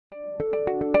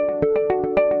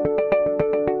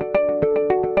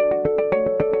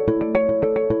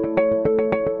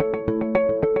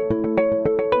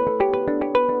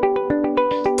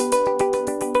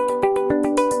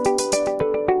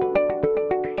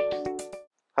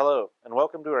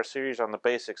welcome to our series on the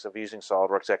basics of using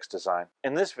SOLIDWORKS xDesign.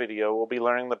 In this video, we'll be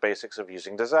learning the basics of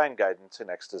using design guidance in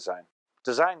xDesign.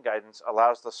 Design guidance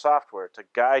allows the software to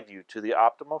guide you to the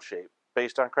optimal shape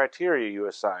based on criteria you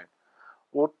assign.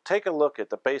 We'll take a look at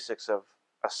the basics of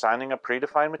assigning a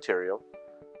predefined material,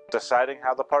 deciding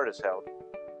how the part is held,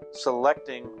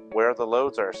 selecting where the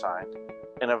loads are assigned,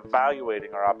 and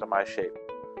evaluating our optimized shape.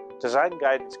 Design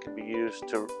guidance can be used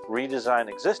to redesign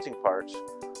existing parts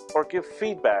or give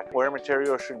feedback where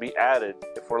material should be added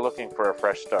if we're looking for a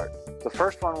fresh start. The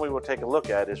first one we will take a look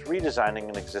at is redesigning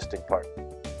an existing part.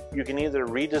 You can either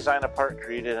redesign a part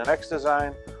created in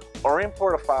xDesign or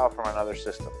import a file from another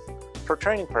system. For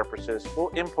training purposes, we'll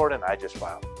import an IGES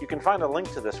file. You can find a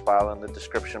link to this file in the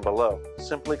description below.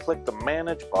 Simply click the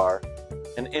Manage bar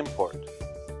and Import.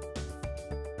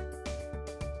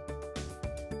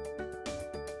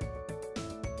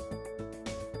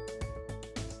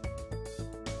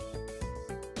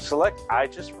 Select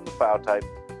IGES from the file type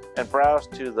and browse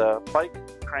to the bike,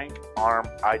 crank, arm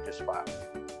IGES file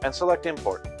and select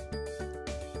Import.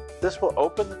 This will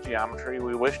open the geometry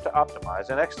we wish to optimize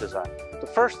in xDesign. The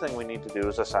first thing we need to do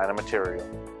is assign a material.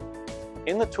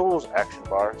 In the Tools action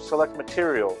bar, select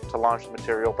Material to launch the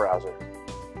material browser.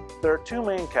 There are two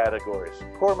main categories,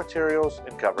 core materials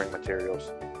and covering materials.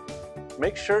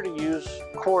 Make sure to use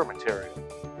core material.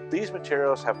 These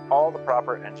materials have all the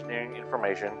proper engineering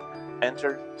information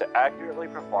entered to accurately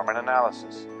perform an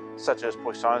analysis, such as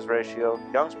Poisson's ratio,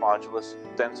 Young's modulus,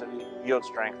 density, yield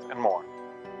strength, and more.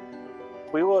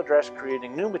 We will address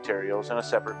creating new materials in a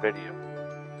separate video.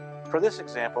 For this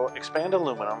example, expand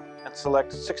aluminum and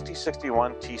select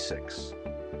 6061 T6.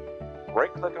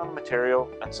 Right-click on the material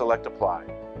and select Apply.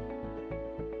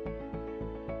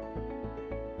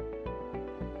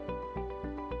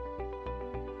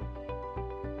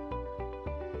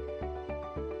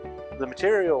 The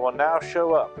material will now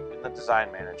show up in the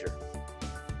Design Manager.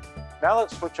 Now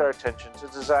let's switch our attention to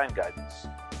design guidance.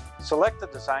 Select the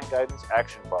Design Guidance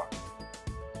action bar.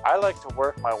 I like to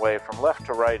work my way from left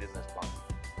to right in this bar.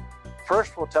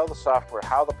 First, we'll tell the software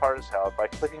how the part is held by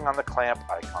clicking on the clamp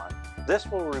icon. This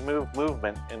will remove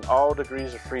movement in all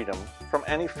degrees of freedom from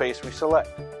any face we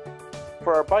select.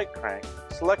 For our bike crank,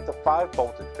 select the 5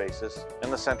 bolted faces in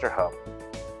the center hub.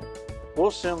 We'll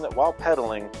assume that while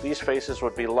pedaling, these faces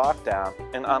would be locked down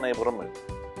and unable to move.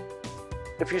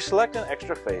 If you select an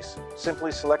extra face,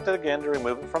 simply select it again to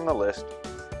remove it from the list,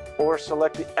 or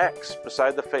select the X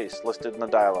beside the face listed in the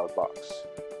dialog box.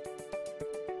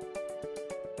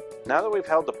 Now that we've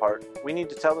held the part, we need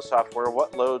to tell the software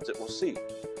what loads it will see.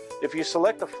 If you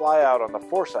select the fly out on the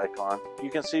force icon, you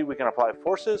can see we can apply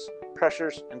forces,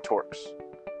 pressures, and torques.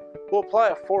 We'll apply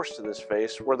a force to this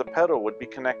face where the pedal would be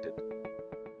connected.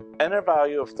 Enter a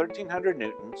value of 1300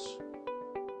 newtons.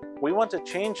 We want to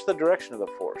change the direction of the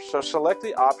force, so select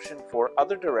the option for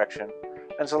Other Direction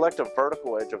and select a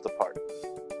vertical edge of the part.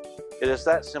 It is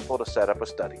that simple to set up a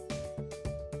study.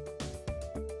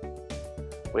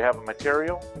 We have a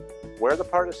material, where the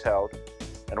part is held,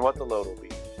 and what the load will be.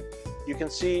 You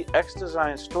can see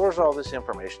xDesign stores all this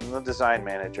information in the Design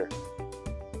Manager.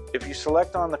 If you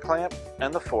select on the clamp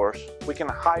and the force, we can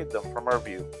hide them from our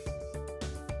view.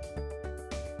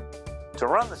 To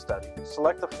run the study,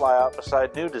 select the flyout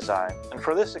beside New Design, and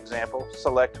for this example,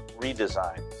 select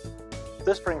Redesign.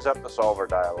 This brings up the solver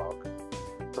dialog.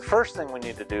 The first thing we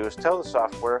need to do is tell the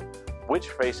software which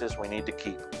faces we need to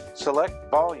keep.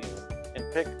 Select Volume and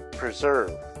pick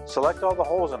Preserve. Select all the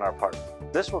holes in our part.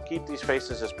 This will keep these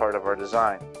faces as part of our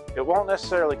design. It won't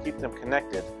necessarily keep them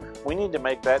connected. We need to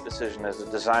make that decision as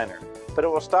a designer, but it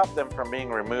will stop them from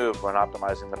being removed when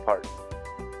optimizing the part.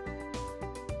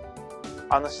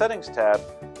 On the Settings tab,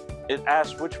 it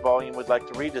asks which volume we'd like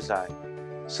to redesign.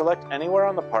 Select anywhere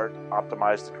on the part to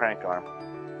optimize the crank arm.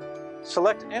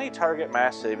 Select any target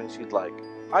mass savings you'd like.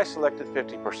 I selected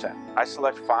 50%. I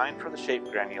select Fine for the shape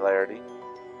granularity.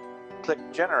 Click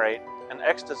Generate, and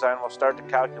xDesign will start to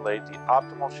calculate the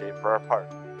optimal shape for our part.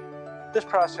 This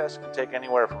process can take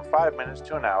anywhere from 5 minutes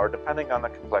to an hour depending on the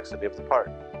complexity of the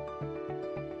part.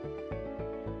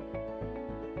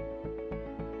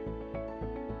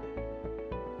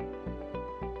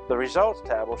 The Results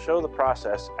tab will show the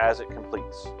process as it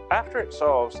completes. After it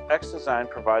solves, xDesign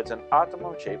provides an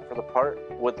optimum shape for the part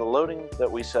with the loading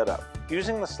that we set up.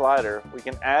 Using the slider, we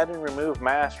can add and remove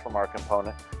mass from our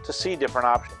component to see different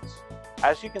options.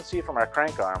 As you can see from our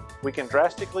crank arm, we can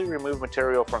drastically remove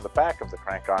material from the back of the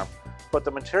crank arm, but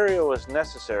the material is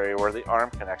necessary where the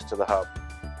arm connects to the hub.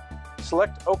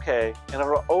 Select OK, and it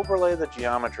will overlay the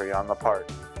geometry on the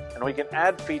part, and we can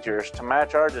add features to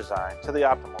match our design to the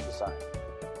optimal design.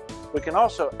 We can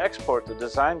also export the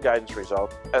design guidance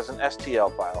result as an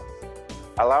STL file.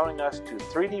 allowing us to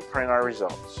 3D print our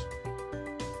results.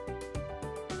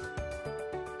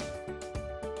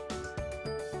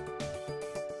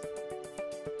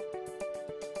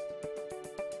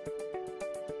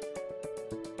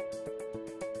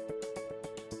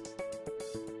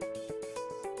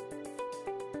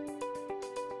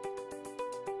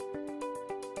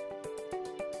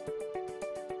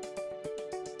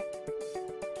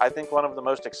 I think one of the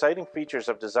most exciting features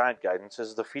of design guidance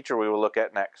is the feature we will look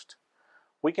at next.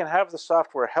 We can have the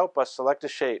software help us select a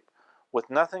shape with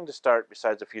nothing to start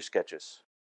besides a few sketches.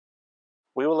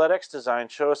 We will let xDesign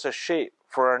show us a shape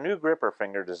for our new gripper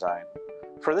finger design.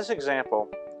 For this example,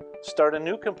 start a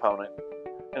new component,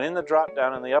 and in the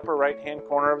drop-down in the upper right-hand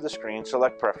corner of the screen,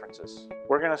 select Preferences.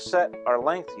 We're going to set our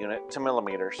length unit to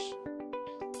millimeters.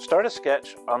 Start a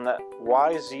sketch on the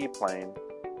YZ plane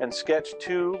and sketch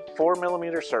two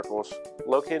 4mm circles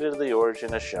located at the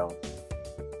origin as shown.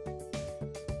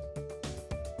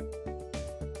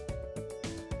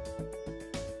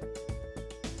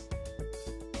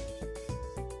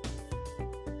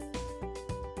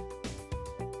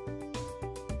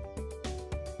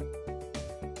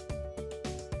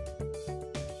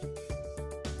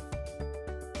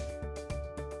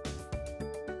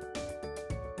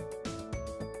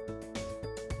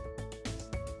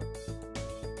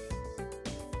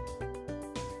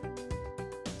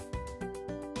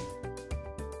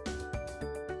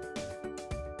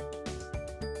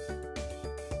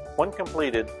 When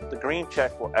completed, the green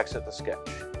check will exit the sketch.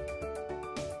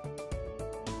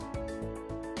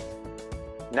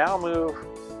 Now move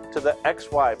to the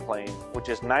XY plane, which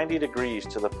is 90 degrees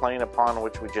to the plane upon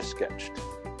which we just sketched.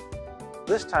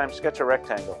 This time sketch a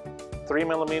rectangle,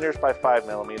 3mm by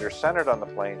 5mm centered on the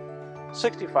plane,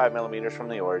 65mm from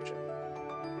the origin.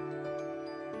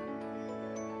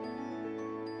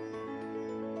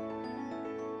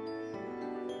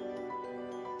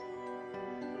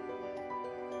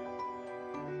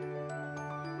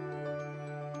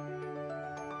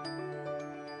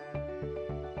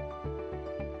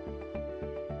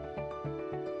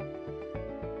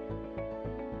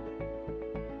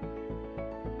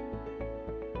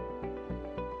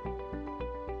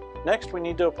 Next, we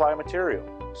need to apply material.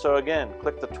 So again,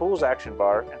 click the Tools action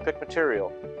bar and pick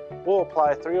Material. We'll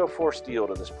apply 304 steel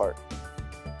to this part.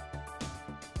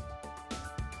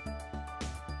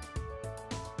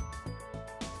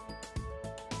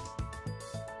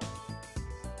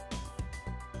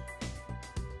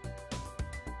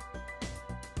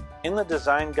 In the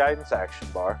Design Guidance action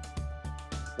bar,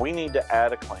 we need to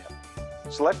add a clamp.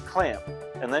 Select Clamp,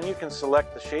 and then you can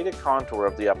select the shaded contour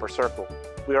of the upper circle.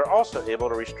 We are also able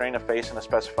to restrain a face in a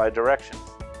specified direction.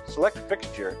 Select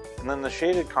Fixture, and then the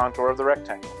shaded contour of the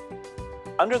rectangle.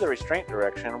 Under the restraint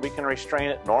direction, we can restrain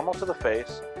it normal to the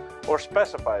face, or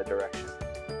specify a direction.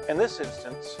 In this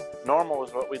instance, normal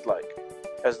is what we'd like,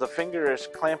 as the finger is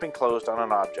clamping closed on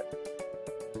an object.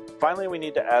 Finally, we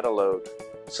need to add a load.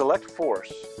 Select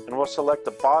Force, and we'll select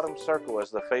the bottom circle as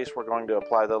the face we're going to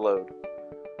apply the load.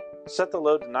 Set the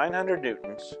load to 900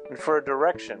 newtons, and for a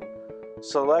direction,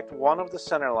 select one of the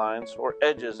center lines or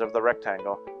edges of the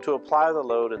rectangle to apply the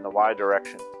load in the Y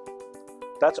direction.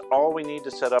 That's all we need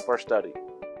to set up our study.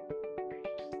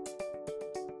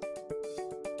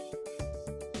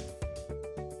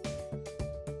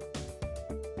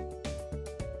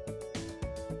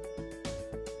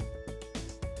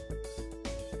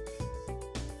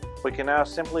 We can now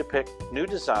simply pick New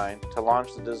Design to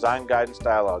launch the Design Guidance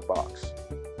dialog box.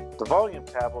 The Volume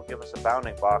tab will give us a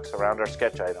bounding box around our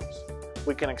sketch items.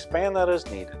 We can expand that as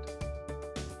needed.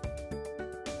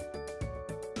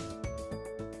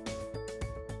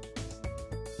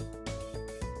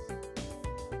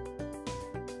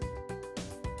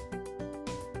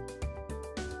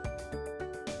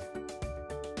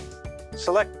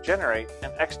 Select Generate,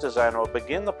 and xDesign will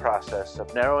begin the process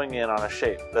of narrowing in on a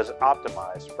shape that is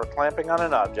optimized for clamping on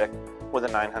an object with a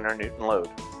 900 Newton load.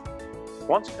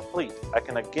 Once complete, I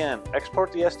can again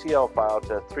export the STL file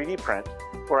to 3D print,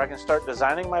 where I can start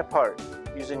designing my part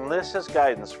using this as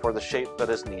guidance for the shape that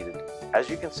is needed. As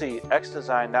you can see,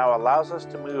 xDesign now allows us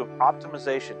to move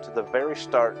optimization to the very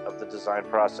start of the design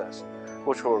process,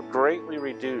 which will greatly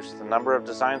reduce the number of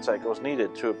design cycles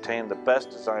needed to obtain the best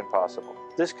design possible.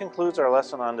 This concludes our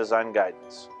lesson on design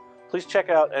guidance. Please check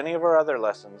out any of our other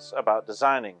lessons about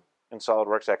designing in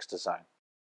SOLIDWORKS xDesign.